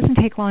not, it doesn't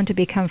take long to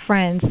become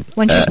friends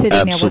once you're sitting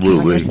there working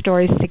on your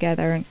stories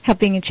together and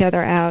helping each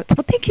other out.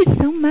 Well, thank you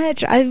so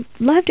much. I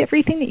loved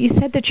everything that you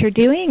said that you're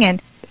doing,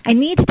 and I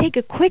need to take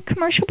a quick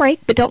commercial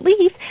break, but don't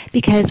leave,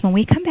 because when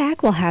we come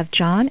back, we'll have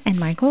John and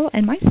Michael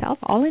and myself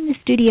all in the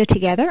studio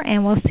together,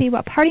 and we'll see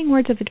what parting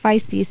words of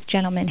advice these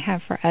gentlemen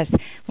have for us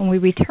when we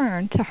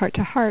return to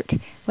Heart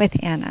with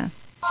Anna.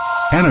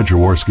 Anna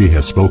Jaworski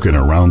has spoken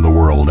around the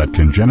world at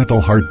congenital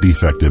heart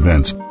defect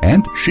events,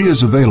 and she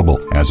is available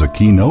as a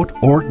keynote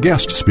or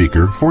guest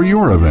speaker for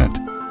your event.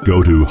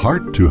 Go to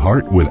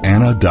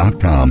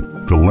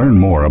hearttoheartwithanna.com to learn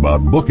more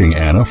about booking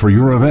Anna for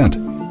your event.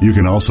 You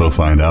can also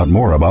find out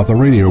more about the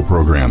radio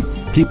program,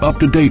 keep up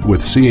to date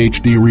with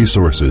CHD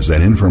resources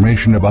and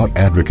information about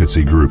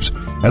advocacy groups,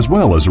 as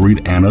well as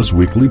read Anna's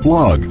weekly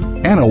blog.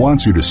 Anna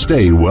wants you to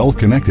stay well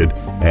connected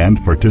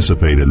and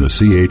participate in the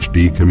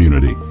CHD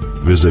community.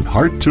 Visit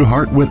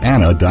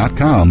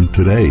hearttoheartwithanna.com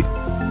today.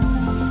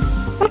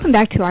 Welcome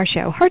back to our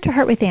show, Heart to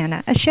Heart with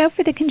Anna, a show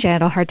for the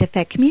congenital heart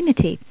defect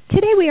community.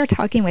 Today we are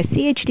talking with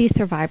CHD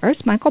survivors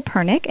Michael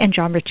Pernick and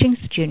John Richings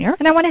Jr.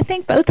 And I want to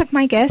thank both of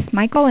my guests,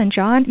 Michael and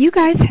John. You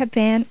guys have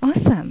been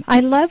awesome. I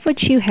love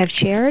what you have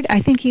shared.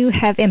 I think you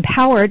have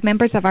empowered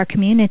members of our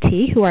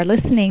community who are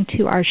listening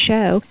to our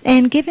show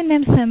and given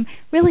them some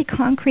really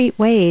concrete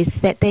ways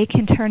that they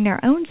can turn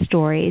their own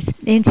stories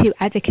into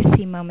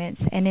advocacy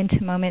moments and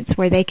into moments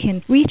where they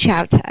can reach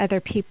out to other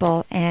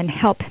people and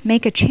help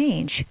make a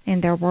change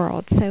in their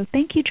world. So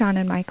thank you, John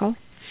and Michael.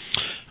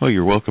 Oh,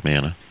 you're welcome,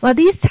 Anna. Well,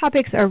 these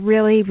topics are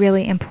really,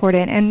 really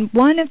important, and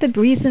one of the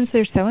reasons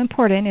they're so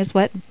important is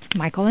what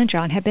Michael and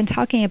John have been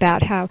talking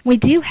about, how we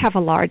do have a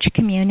large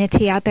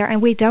community out there,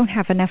 and we don't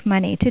have enough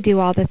money to do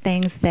all the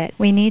things that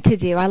we need to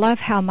do. I love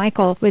how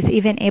Michael was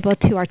even able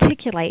to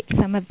articulate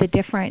some of the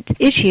different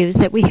issues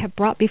that we have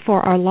brought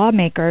before our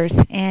lawmakers,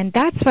 and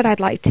that's what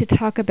I'd like to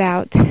talk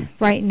about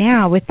right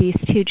now with these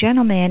two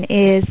gentlemen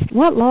is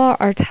what law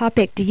or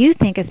topic do you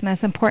think is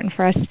most important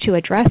for us to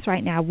address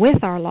right now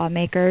with our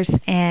lawmakers,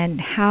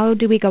 and how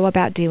do we go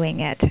about doing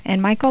it?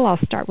 And Michael,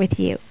 I'll start with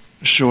you.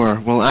 Sure.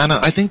 Well, Anna,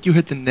 I think you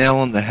hit the nail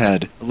on the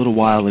head a little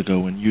while ago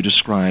when you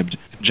described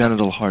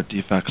congenital heart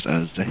defects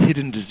as a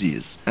hidden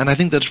disease. And I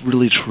think that's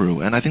really true.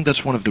 And I think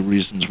that's one of the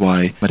reasons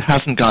why it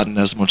hasn't gotten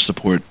as much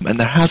support and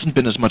there hasn't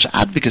been as much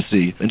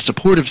advocacy in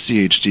support of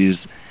CHDs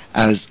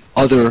as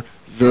other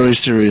very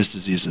serious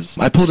diseases.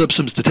 I pulled up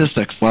some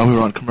statistics while we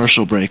were on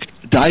commercial break.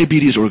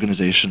 Diabetes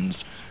organizations,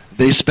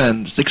 they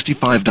spend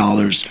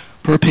 $65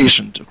 per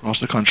patient across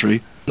the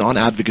country on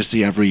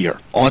advocacy every year.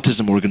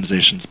 Autism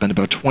organizations spend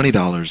about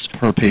 $20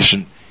 per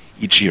patient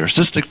each year.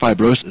 Cystic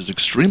fibrosis is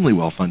extremely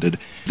well funded.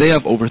 They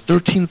have over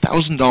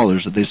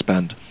 $13,000 that they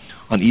spend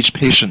on each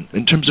patient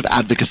in terms of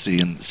advocacy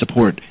and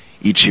support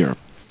each year.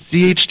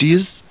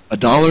 CHDs,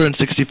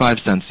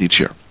 $1.65 each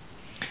year.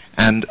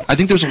 And I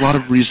think there's a lot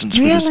of reasons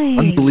for this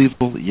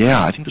unbelievable,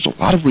 I think there's a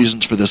lot of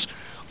reasons for this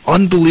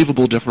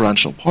unbelievable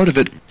differential. Part of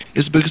it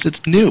is because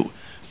it's new.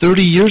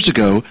 30 years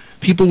ago,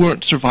 people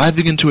weren't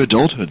surviving into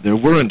adulthood. There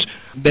weren't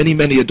many,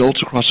 many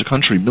adults across the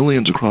country,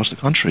 millions across the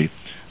country,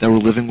 that were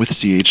living with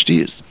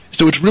CHDs.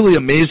 So it's really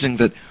amazing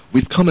that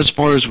we've come as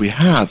far as we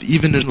have,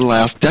 even in the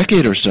last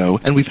decade or so,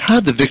 and we've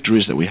had the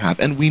victories that we have,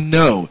 and we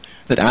know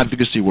that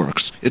advocacy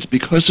works. It's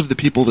because of the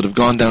people that have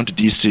gone down to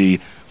D.C.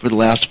 for the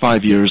last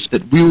 5 years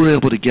that we were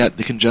able to get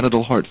the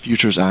Congenital Heart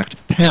Futures Act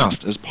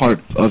passed as part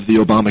of the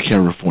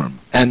Obamacare reform.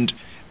 And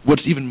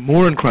what's even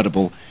more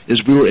incredible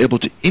is we were able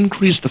to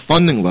increase the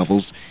funding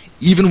levels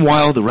even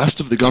while the rest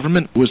of the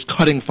government was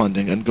cutting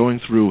funding and going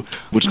through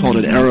what's called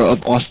an era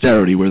of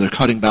austerity, where they're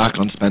cutting back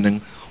on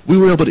spending. We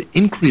were able to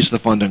increase the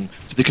funding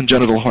to the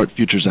Congenital Heart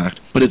Futures Act,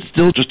 but it's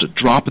still just a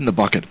drop in the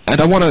bucket.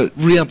 And I want to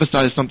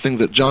reemphasize something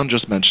that John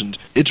just mentioned.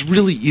 It's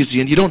really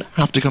easy, and you don't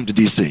have to come to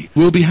D.C.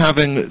 We'll be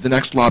having the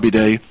next lobby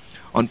day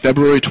on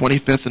February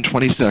 25th and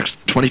 26th,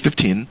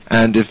 2015,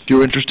 and if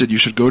you're interested, you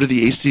should go to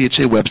the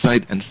ACHA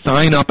website and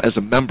sign up as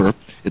a member.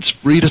 It's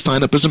free to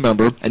sign up as a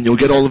member, and you'll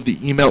get all of the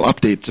email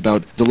updates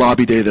about the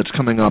lobby day that's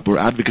coming up, or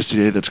advocacy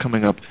day that's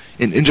coming up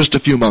in just a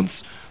few months.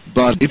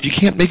 But if you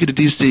can't make it to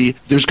D.C.,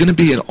 there's going to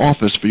be an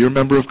office for your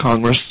member of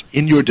Congress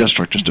in your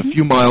district, just a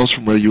few miles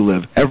from where you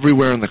live,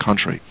 everywhere in the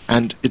country.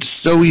 And it's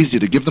so easy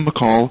to give them a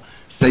call,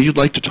 say you'd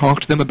like to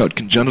talk to them about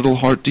congenital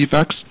heart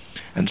defects,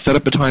 and set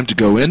up a time to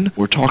go in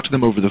or talk to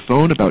them over the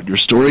phone about your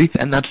story.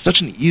 And that's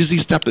such an easy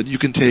step that you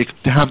can take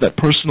to have that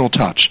personal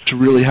touch to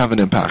really have an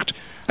impact.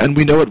 And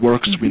we know it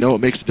works, we know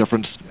it makes a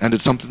difference, and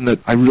it's something that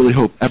I really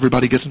hope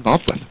everybody gets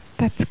involved with.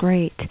 That's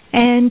great.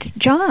 And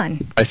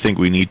John? I think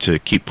we need to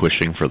keep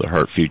pushing for the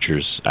Heart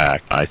Futures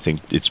Act. I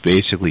think it's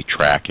basically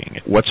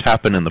tracking. What's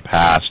happened in the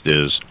past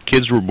is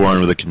kids were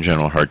born with a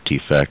congenital heart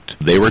defect.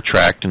 They were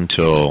tracked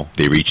until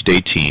they reached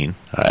 18.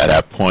 At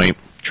that point,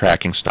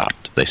 tracking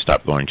stopped. They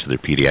stopped going to their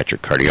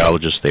pediatric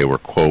cardiologist. They were,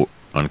 quote,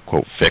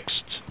 unquote,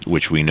 fixed,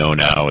 which we know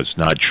now is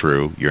not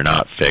true. You're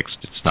not fixed.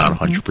 It's not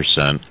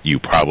 100%. You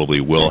probably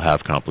will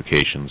have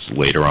complications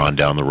later on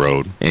down the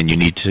road, and you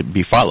need to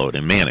be followed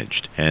and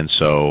managed. And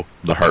so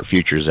the Heart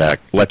Futures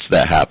Act lets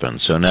that happen.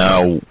 So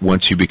now,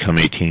 once you become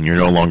 18, you're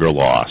no longer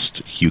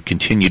lost. You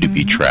continue to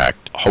be tracked.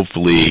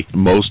 Hopefully,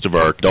 most of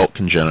our adult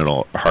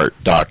congenital heart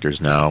doctors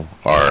now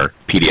are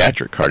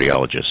pediatric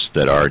cardiologists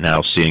that are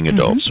now seeing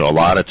adults. So a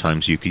lot of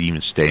times you could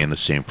even stay in the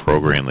same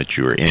program that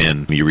you were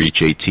in. When you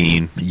reach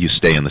 18, you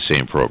stay in the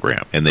same program,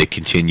 and they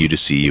continue to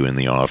see you in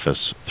the office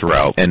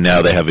throughout. And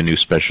now they have a new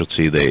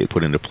specialty they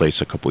put into place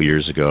a couple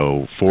years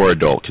ago for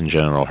adult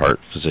congenital heart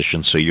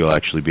physicians, so you'll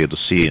actually be able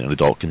to see an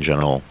adult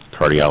congenital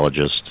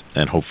cardiologist,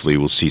 and hopefully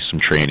we'll see some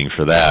training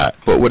for that.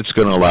 But what it's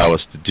going to allow us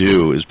to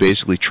do is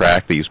basically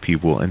track these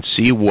people and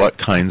see what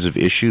kinds of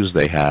issues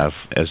they have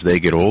as they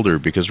get older,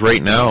 because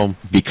right now,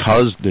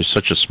 because there's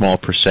such a small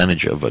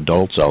percentage of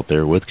adults out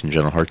there with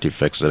congenital heart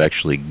defects that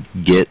actually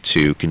get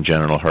to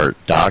congenital heart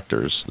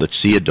doctors that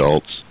see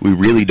adults, we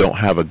really don't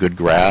have a good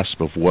grasp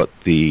of what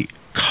the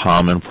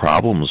common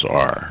problems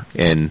are.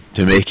 And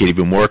to make it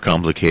even more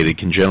complicated,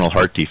 congenital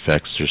heart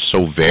defects are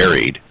so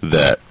varied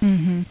that,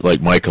 like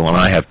Michael and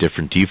I have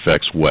different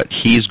defects, what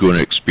he's going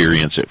to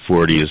experience at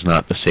 40 is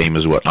not the same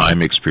as what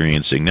I'm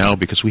experiencing now,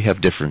 because we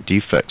have different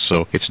defects.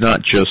 So it's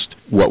not just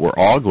what we're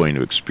all going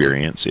to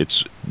experience,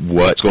 it's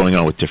what's going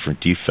on with different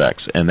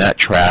defects. And that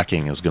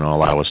tracking is going to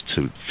allow us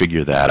to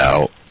figure that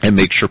out and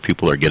make sure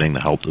people are getting the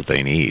help that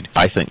they need.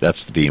 I think that's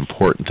the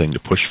important thing to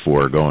push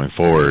for going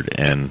forward,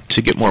 and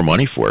to get more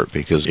money for it,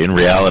 because in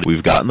reality,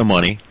 we've gotten the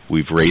money,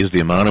 we've raised the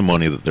amount of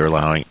money that they're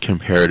allowing.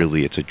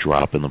 Comparatively, it's a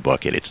drop in the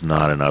bucket. It's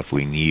not enough.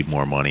 We need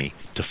more money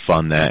to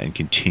fund that and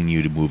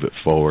continue to move it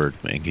forward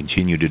and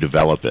continue to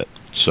develop it.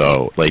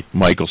 So, like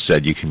Michael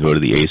said, you can go to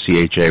the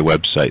ACHA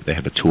website. They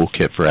have a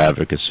toolkit for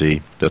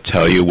advocacy. They'll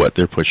tell you what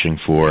they're pushing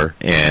for,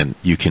 and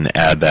you can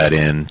add that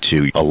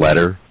into a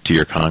letter to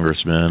your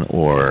congressman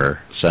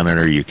or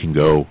senator. You can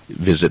go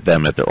visit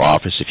them at their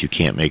office if you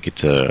can't make it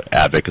to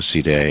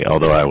Advocacy Day.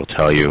 Although I will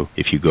tell you,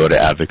 if you go to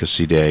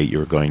Advocacy Day,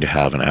 you're going to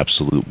have an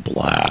absolute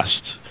blast.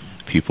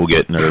 People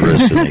get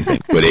nervous and they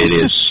think, but it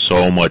is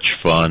so much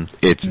fun.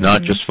 It's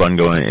not just fun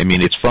going, I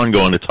mean, it's fun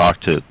going to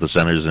talk to the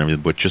senators and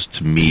everything, but just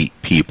to meet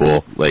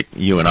people like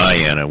you and I,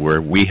 Anna,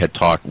 where we had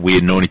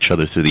known each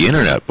other through the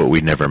internet, but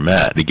we'd never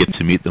met. To get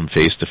to meet them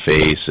face to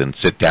face and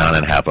sit down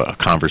and have a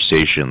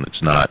conversation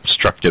that's not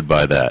obstructed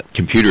by that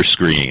computer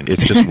screen.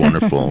 It's just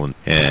wonderful,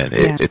 and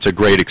it's a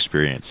great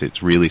experience.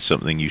 It's really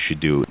something you should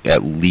do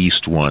at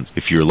least once.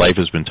 If your life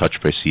has been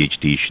touched by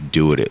CHD, you should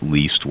do it at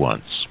least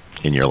once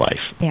in your life.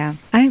 Yeah,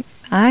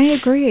 I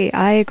agree.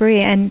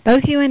 And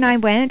both you and I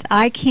went.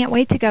 I can't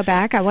wait to go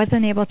back. I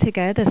wasn't able to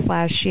go this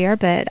last year,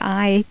 but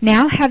I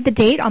now have the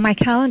date on my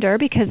calendar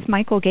because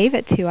Michael gave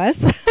it to us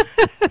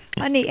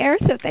on the air.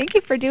 So thank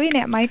you for doing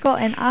that, Michael.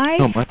 And I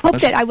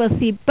hope that I will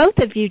see both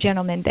of you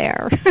gentlemen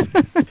there.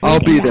 I'll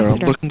be there. I'm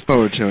looking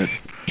forward to it.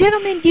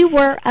 Gentlemen, you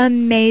were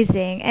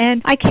amazing,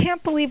 and I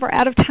can't believe we're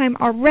out of time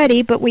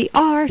already, but we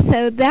are,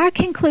 so that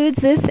concludes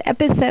this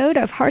episode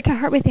of Heart to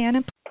Heart with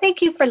Anna. Thank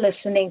you for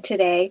listening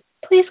today.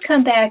 Please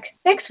come back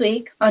next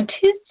week on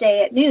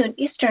Tuesday at noon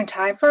Eastern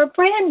Time for a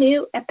brand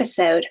new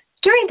episode.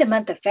 During the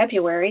month of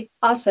February,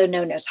 also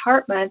known as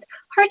Heart Month,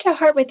 Heart to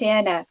Heart with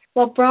Anna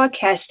will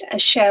broadcast a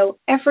show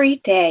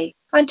every day.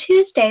 On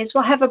Tuesdays,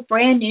 we'll have a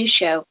brand new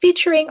show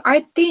featuring our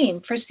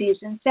theme for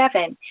Season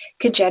 7,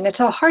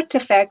 Congenital Heart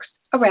Defects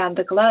Around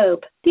the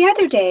Globe. The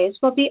other days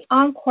will be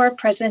encore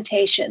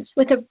presentations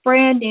with a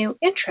brand new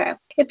intro.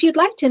 If you'd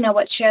like to know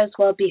what shows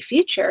will be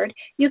featured,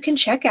 you can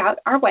check out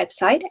our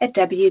website at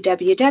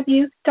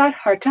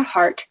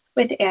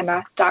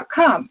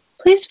www.hearttoheartwithanna.com.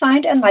 Please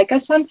find and like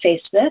us on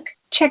Facebook.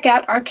 Check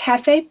out our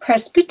Cafe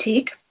Press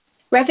Boutique.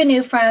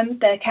 Revenue from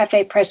the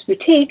Cafe Press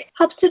Boutique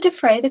helps to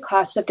defray the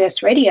cost of this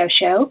radio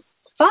show.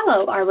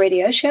 Follow our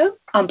radio show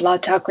on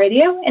Blog Talk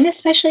Radio and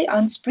especially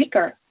on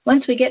Spreaker.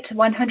 Once we get to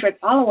 100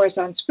 followers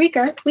on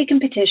Spreaker, we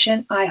can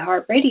petition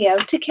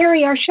iHeartRadio to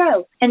carry our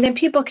show, and then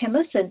people can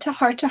listen to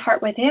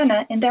Heart with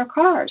Anna in their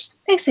cars.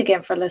 Thanks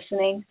again for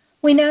listening.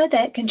 We know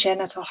that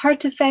congenital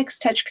heart defects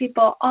touch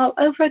people all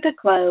over the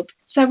globe,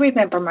 so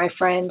remember, my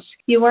friends,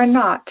 you are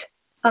not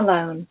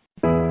alone.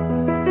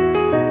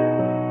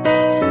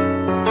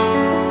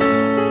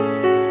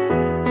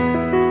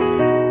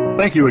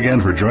 Thank you again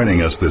for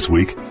joining us this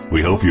week.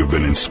 We hope you've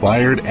been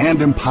inspired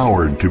and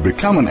empowered to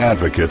become an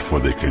advocate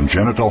for the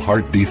congenital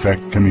heart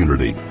defect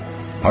community.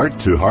 Heart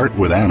to Heart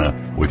with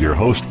Anna, with your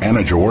host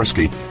Anna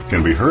Jaworski,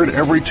 can be heard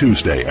every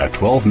Tuesday at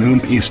 12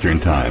 noon Eastern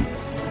Time.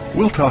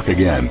 We'll talk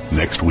again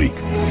next week.